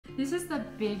This is the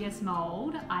biggest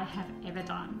mold I have ever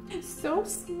done. It's so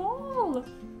small.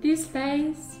 This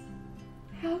vase,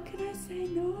 how can I say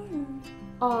no?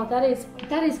 Oh, that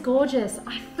is gorgeous.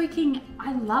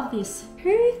 I love this.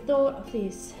 Who thought of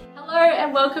this? Hello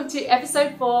and welcome to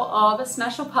episode 4 of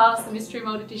Smash or Pass the Mystery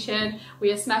Mould edition.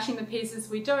 We are smashing the pieces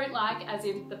we don't like, as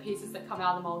in the pieces that come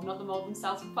out of the mould, not the mould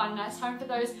themselves. We find a nice home for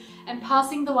those, and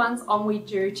passing the ones on we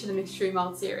do to the Mystery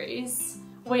Mould series.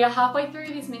 We are halfway through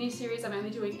this mini series. I'm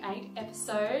only doing 8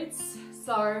 episodes,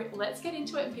 so let's get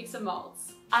into it and pick some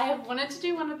molds. I have wanted to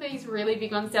do one of these really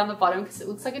big ones down the bottom because it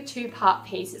looks like a 2-part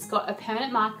piece. It's got a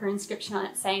permanent marker inscription on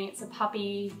it saying it's a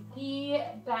puppy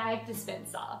bag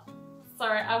dispenser. So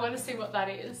I want to see what that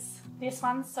is. This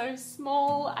one's so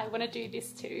small, I want to do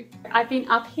this too. I've been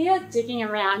up here digging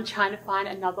around trying to find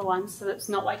another one so that it's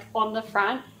not like on the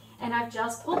front, and I've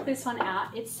just pulled this one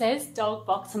out. It says dog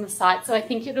box on the side, so I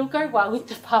think it'll go well with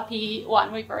the puppy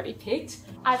one we've already picked.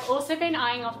 I've also been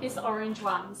eyeing off this orange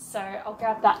one, so I'll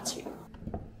grab that too.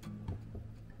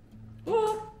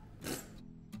 Ooh.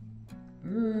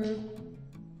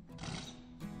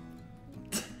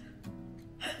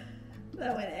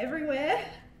 That went everywhere.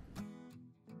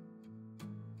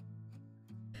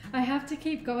 I have to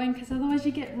keep going because otherwise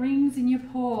you get rings in your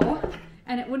paw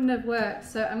and it wouldn't have worked.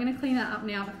 So I'm going to clean that up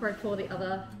now before I pour the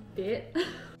other bit.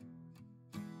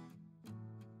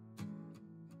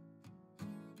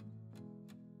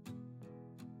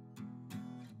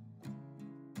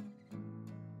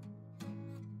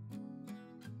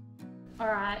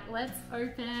 Alright, let's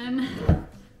open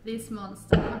this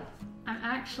monster. I'm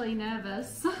actually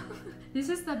nervous. This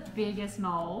is the biggest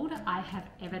mold I have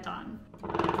ever done.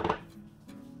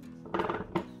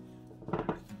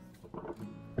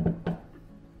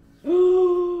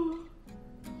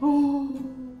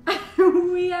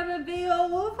 We have a big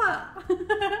old whooper.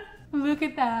 Look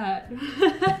at that.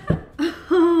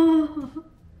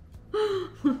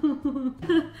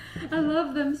 I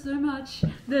love them so much.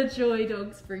 The joy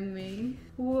dogs bring me.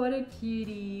 What a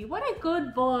cutie. What a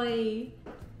good boy.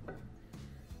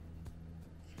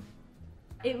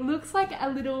 It looks like a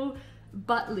little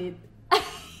butt lid.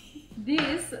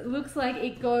 This looks like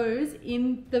it goes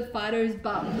in the Fido's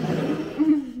bum.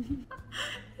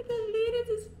 The lid is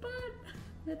his butt.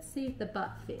 Let's see if the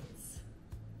butt fits.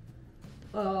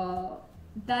 Oh,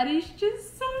 that is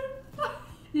just so funny.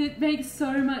 It makes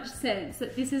so much sense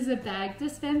that this is a bag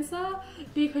dispenser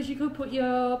because you could put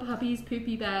your puppy's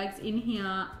poopy bags in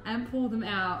here and pull them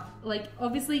out. Like,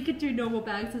 obviously you could do normal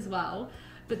bags as well,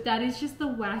 but that is just the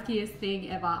wackiest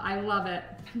thing ever. I love it.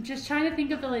 I'm just trying to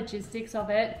think of the logistics of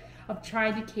it, of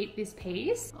trying to keep this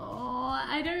piece. Oh,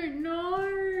 I don't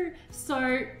know.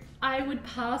 So I would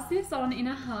pass this on in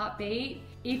a heartbeat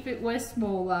if it were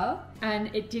smaller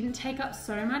and it didn't take up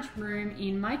so much room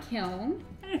in my kiln.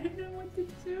 I don't know what to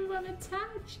do, I'm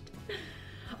attached.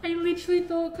 I literally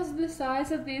thought because of the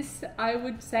size of this, I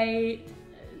would say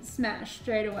smash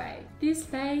straight away. This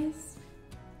vase,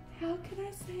 how can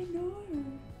I say no?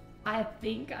 I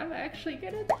think I'm actually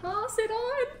gonna pass it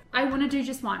on. I wanna do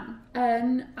just one.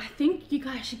 And I think you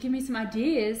guys should give me some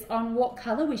ideas on what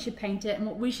color we should paint it and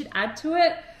what we should add to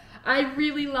it. I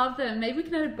really love them. Maybe we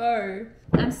can add a bow.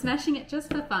 I'm smashing it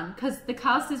just for fun because the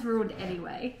cast is ruined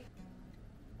anyway.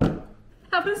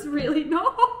 That was really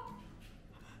not.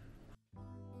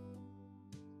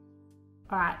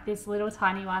 All right, this little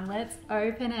tiny one, let's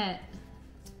open it.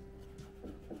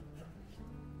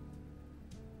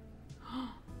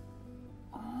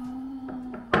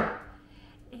 Oh,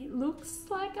 it looks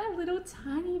like a little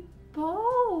tiny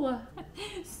bowl.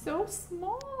 So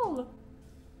small.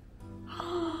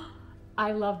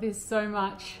 I love this so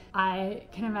much. I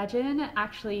can imagine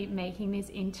actually making this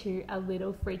into a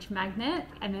little fridge magnet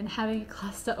and then having a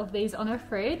cluster of these on a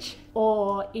fridge,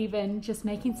 or even just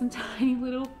making some tiny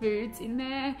little foods in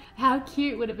there. How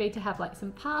cute would it be to have like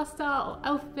some pasta or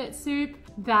alphabet soup?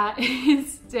 That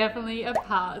is definitely a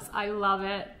pass. I love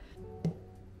it.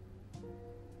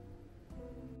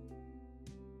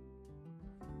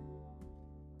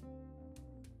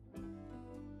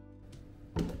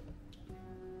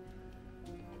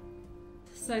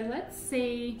 So let's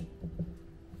see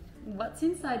what's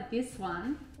inside this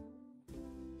one.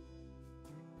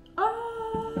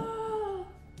 Oh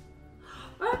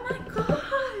my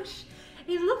gosh!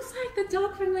 It looks like the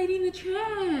dog from Lady and the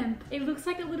Tramp. It looks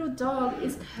like a little dog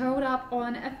is curled up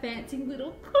on a fancy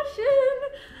little cushion.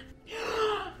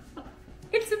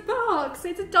 It's a box.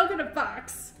 It's a dog in a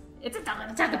box. It's a dog in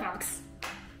a taco box.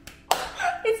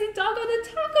 It's a dog on a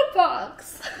taco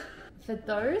box. For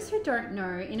those who don't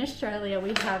know, in Australia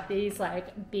we have these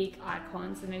like big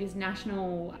icons and these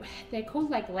national, they're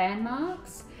called like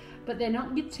landmarks, but they're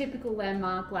not your typical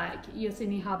landmark like your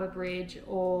Sydney Harbour Bridge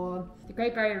or the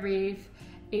Great Barrier Reef.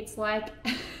 It's like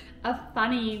a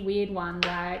funny, weird one,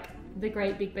 like the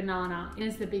Great Big Banana.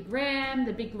 There's the big ram,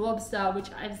 the big lobster, which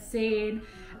I've seen.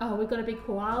 Oh, we've got a big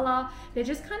koala. They're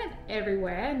just kind of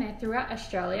everywhere and they're throughout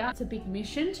Australia. It's a big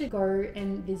mission to go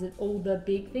and visit all the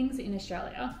big things in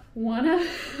Australia. One of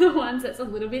the ones that's a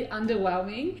little bit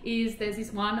underwhelming is there's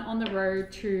this one on the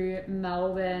road to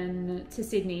Melbourne to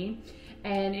Sydney,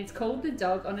 and it's called the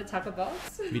Dog on a Tucker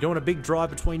Box. If you're doing a big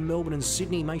drive between Melbourne and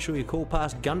Sydney, make sure you call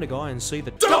past Gundagai and see the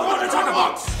Dog on a Tucker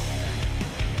Box!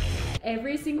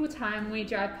 Every single time we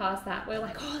drive past that, we're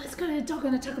like, oh, let's go to the Dog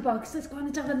on a Tucker Box. Let's go on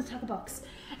the Dog on the Tucker Box.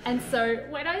 And so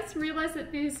when I realized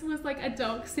that this was like a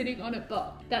dog sitting on a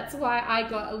box, that's why I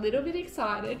got a little bit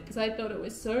excited, because I thought it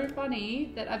was so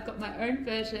funny that I've got my own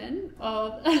version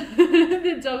of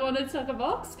the Dog on a Tucker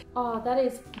Box. Oh, that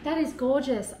is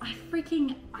gorgeous. I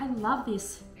love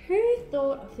this. Who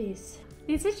thought of this?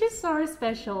 This is just so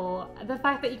special. The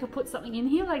fact that you could put something in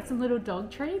here, like some little dog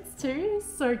treats too, is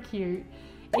so cute.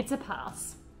 It's a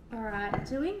pass. All right,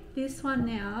 doing this one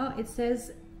now. It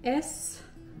says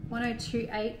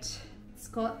S1028. It's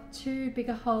got 2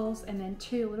 bigger holes and then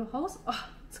 2 little holes. Oh,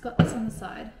 it's got this on the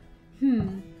side.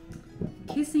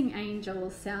 Kissing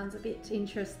Angels sounds a bit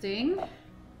interesting.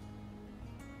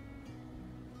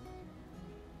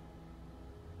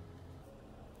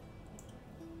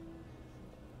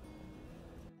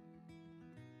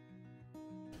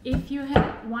 If you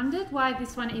had wondered why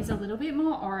this one is a little bit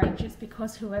more orange, it's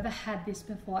because whoever had this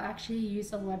before actually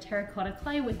used a lot of terracotta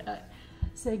clay with it.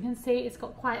 So you can see it's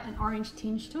got quite an orange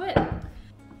tinge to it.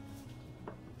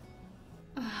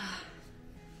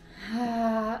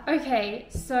 Okay,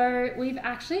 so we've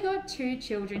actually got 2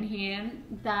 children here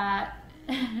that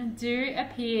do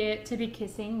appear to be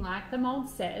kissing like the mold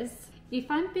says. If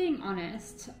I'm being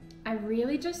honest, I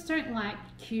really just don't like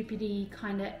Cupidy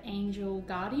kind of angel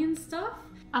guardian stuff.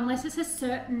 Unless it's a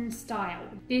certain style.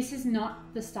 This is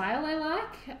not the style I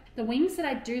like. The wings that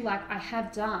I do like, I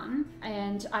have done,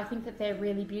 and I think that they're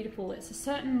really beautiful. It's a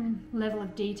certain level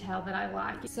of detail that I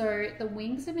like. So the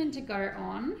wings are meant to go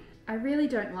on. I really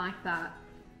don't like that.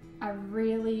 I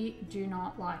really do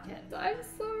not like it. I'm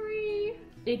sorry.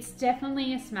 It's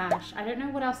definitely a smash. I don't know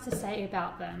what else to say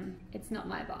about them. It's not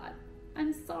my vibe.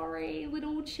 I'm sorry,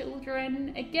 little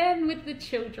children. Again with the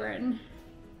children.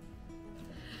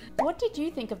 What did you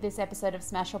think of this episode of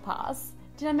Smash or Pass?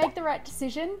 Did I make the right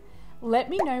decision? Let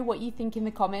me know what you think in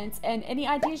the comments and any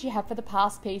ideas you have for the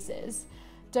past pieces.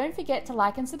 Don't forget to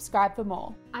like and subscribe for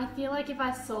more. I feel like if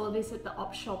I saw this at the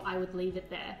op shop, I would leave it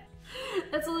there.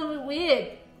 That's a little bit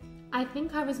weird. I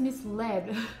think I was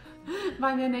misled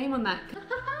by the name on that.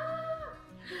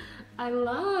 I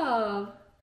love